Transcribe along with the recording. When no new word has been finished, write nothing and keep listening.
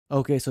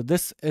Okay, so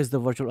this is the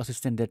virtual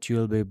assistant that you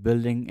will be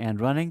building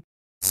and running.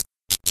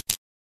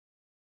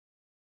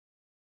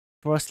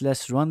 First,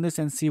 let's run this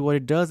and see what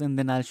it does, and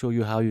then I'll show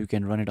you how you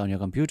can run it on your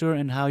computer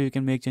and how you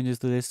can make changes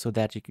to this so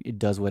that it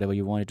does whatever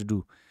you want it to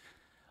do.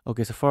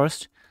 Okay, so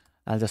first,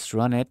 I'll just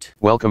run it.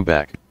 Welcome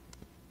back.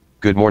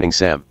 Good morning,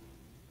 Sam.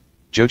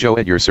 Jojo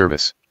at your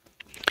service.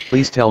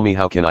 Please tell me,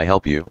 how can I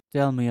help you?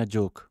 Tell me a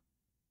joke.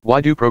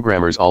 Why do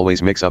programmers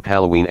always mix up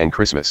Halloween and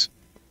Christmas?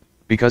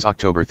 Because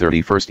October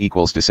 31st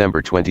equals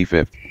December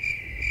 25th.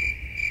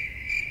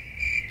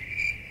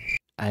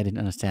 I didn't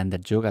understand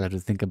that joke. I'll have to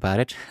think about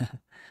it.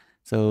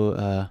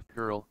 So,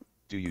 Girl,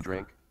 do you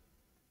drink?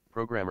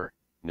 Programmer,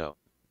 no.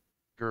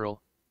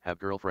 Girl, have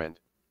girlfriend.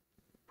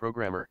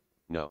 Programmer,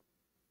 no.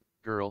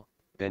 Girl,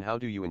 then how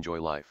do you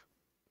enjoy life?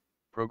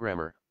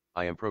 Programmer,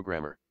 I am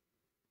programmer.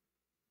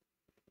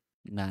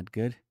 not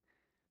good.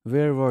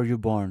 Where were you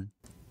born?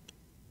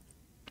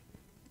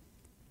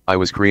 I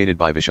was created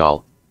by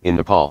Vishal, in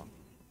Nepal.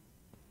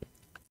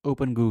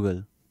 Open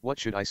Google. What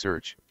should I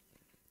search?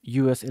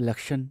 US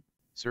election.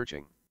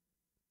 Searching.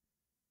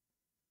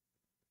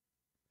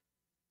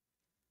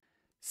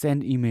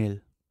 Send email.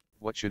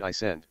 What should I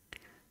send?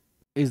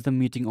 Is the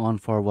meeting on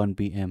for 1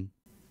 p.m.?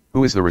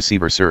 Who is the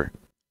receiver, sir?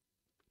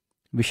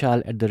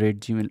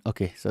 Vishal@gmail.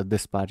 Okay, so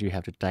this part you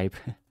have to type.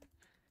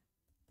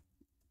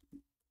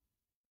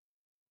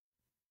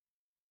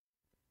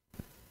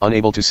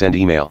 Unable to send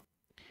email.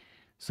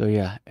 So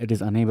yeah, it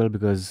is unable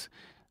because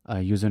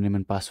username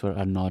and password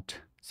are not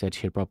set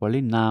here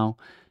properly. Now,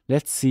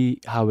 let's see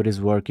how it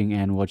is working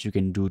and what you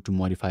can do to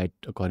modify it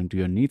according to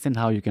your needs and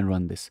how you can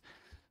run this.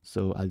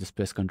 So I'll just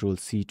press Ctrl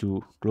C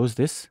to close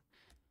this.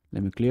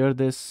 Let me clear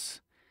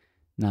this.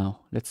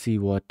 Now, let's see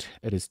what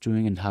it is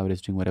doing and how it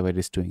is doing whatever it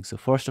is doing. So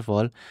first of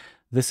all,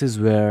 this is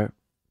where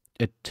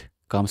it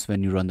comes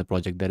when you run the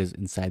project that is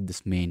inside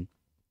this main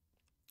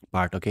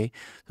part, okay?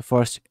 So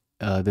first,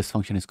 this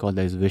function is called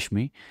as wish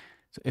me.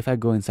 So if I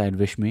go inside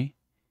wish me,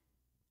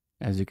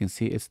 as you can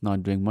see, it's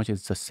not doing much.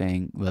 It's just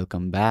saying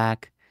welcome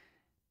back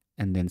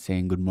and then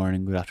saying good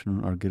morning, good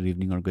afternoon, or good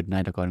evening, or good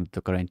night according to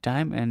the current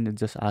time. And it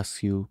just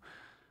asks you,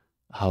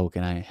 how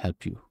can I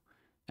help you?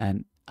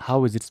 And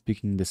how is it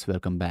speaking this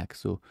welcome back?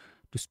 So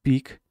to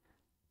speak,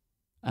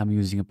 I'm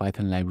using a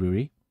Python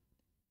library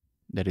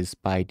that is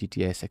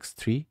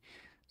pyttsx3.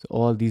 So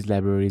all these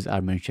libraries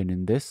are mentioned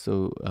in this.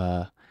 So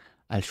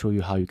I'll show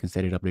you how you can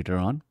set it up later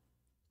on.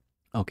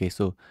 Okay,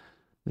 so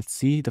let's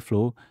see the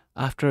flow.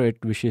 After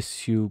it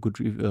wishes you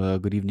good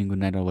evening, good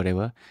night, or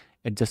whatever,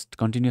 it just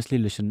continuously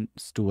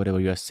listens to whatever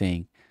you are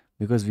saying.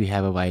 Because we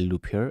have a while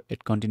loop here,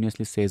 it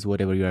continuously says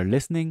whatever you are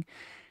listening.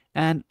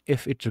 And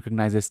if it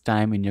recognizes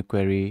time in your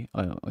query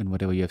or in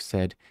whatever you have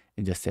said,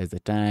 it just says the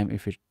time.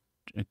 If it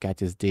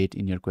catches date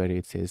in your query,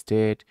 it says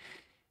date.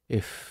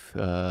 If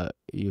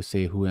you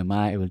say who am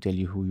I, it will tell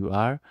you who you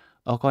are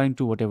according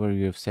to whatever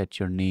you have set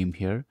your name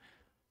here.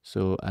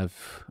 So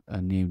I've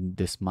named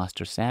this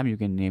Master Sam. You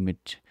can name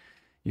it,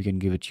 you can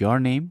give it your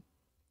name.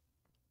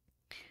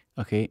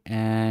 Okay,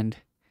 and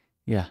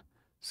yeah,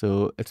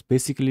 so it's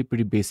basically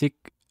pretty basic.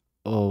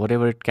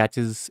 Whatever it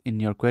catches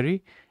in your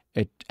query,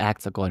 it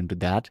acts according to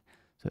that.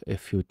 So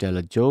if you tell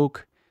a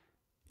joke,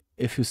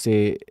 if you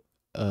say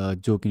a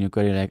joke in your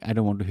query like I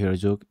don't want to hear a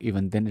joke,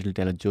 even then it'll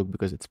tell a joke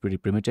because it's pretty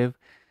primitive.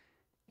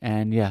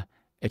 And yeah,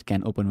 it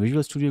can open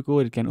Visual Studio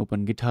Code, it can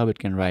open GitHub, it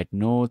can write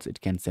notes, it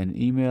can send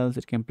emails,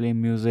 it can play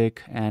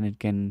music, and it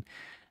can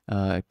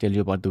tell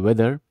you about the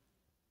weather.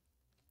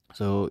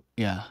 So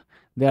yeah,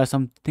 there are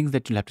some things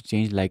that you'll have to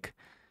change, like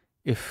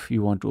if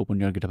you want to open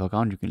your GitHub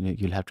account,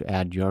 you'll have to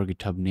add your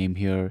GitHub name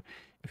here.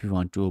 If you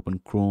want to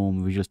open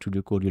Chrome, Visual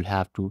Studio Code, you'll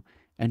have to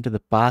enter the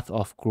path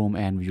of Chrome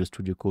and Visual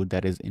Studio Code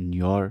that is in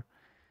your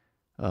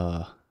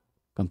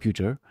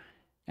computer,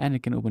 and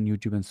it can open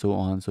YouTube and so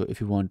on. So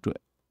if you want to,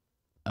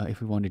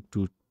 if you wanted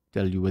to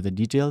tell you weather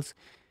details,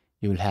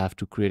 you will have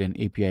to create an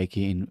API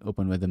key in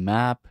Open Weather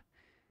Map.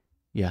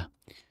 Yeah.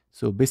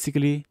 So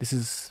basically, this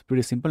is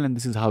pretty simple, and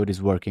this is how it is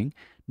working.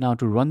 Now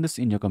to run this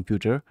in your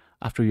computer,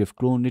 after you have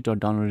cloned it or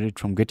downloaded it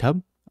from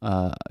GitHub,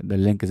 the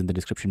link is in the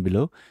description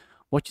below.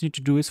 What you need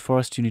to do is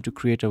first you need to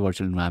create a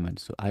virtual environment.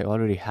 So I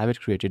already have it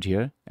created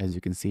here, as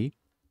you can see.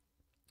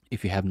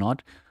 If you have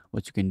not,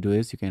 what you can do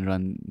is you can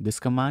run this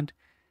command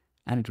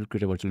and it will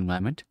create a virtual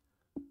environment.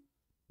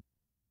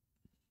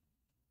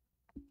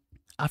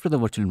 After the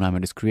virtual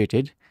environment is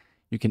created,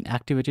 you can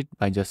activate it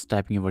by just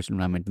typing your virtual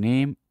environment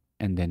name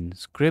and then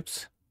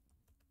scripts,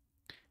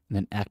 and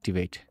then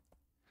activate.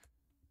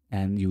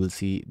 And you will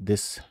see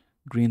this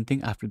green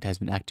thing after it has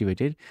been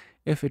activated.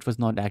 If it was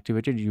not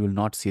activated, you will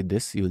not see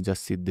this. You will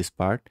just see this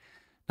part.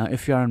 Now,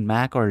 if you are on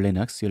Mac or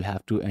Linux, you'll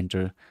have to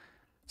enter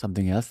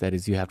something else. That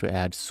is, you have to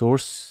add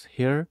source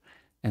here,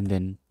 and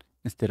then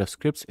instead of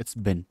scripts, it's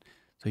bin.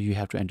 So you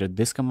have to enter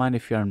this command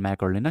if you are on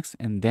Mac or Linux,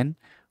 and then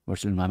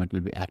virtual environment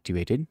will be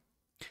activated.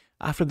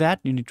 After that,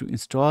 you need to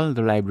install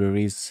the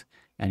libraries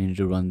and you need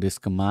to run this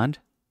command.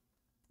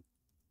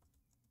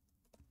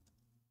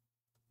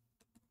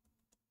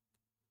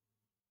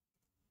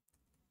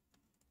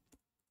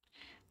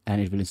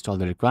 and it will install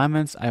the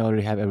requirements. I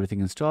already have everything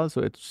installed,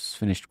 so it's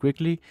finished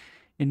quickly.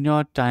 In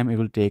your time, it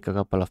will take a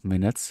couple of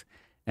minutes.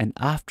 And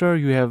after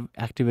you have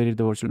activated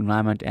the virtual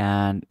environment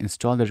and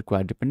installed the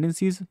required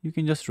dependencies, you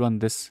can just run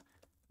this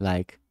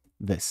like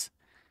this.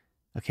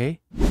 Okay,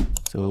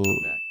 so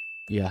Welcome back.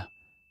 yeah.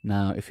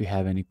 Now, if you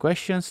have any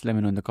questions, let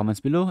me know in the comments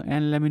below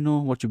and let me know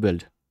what you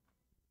build.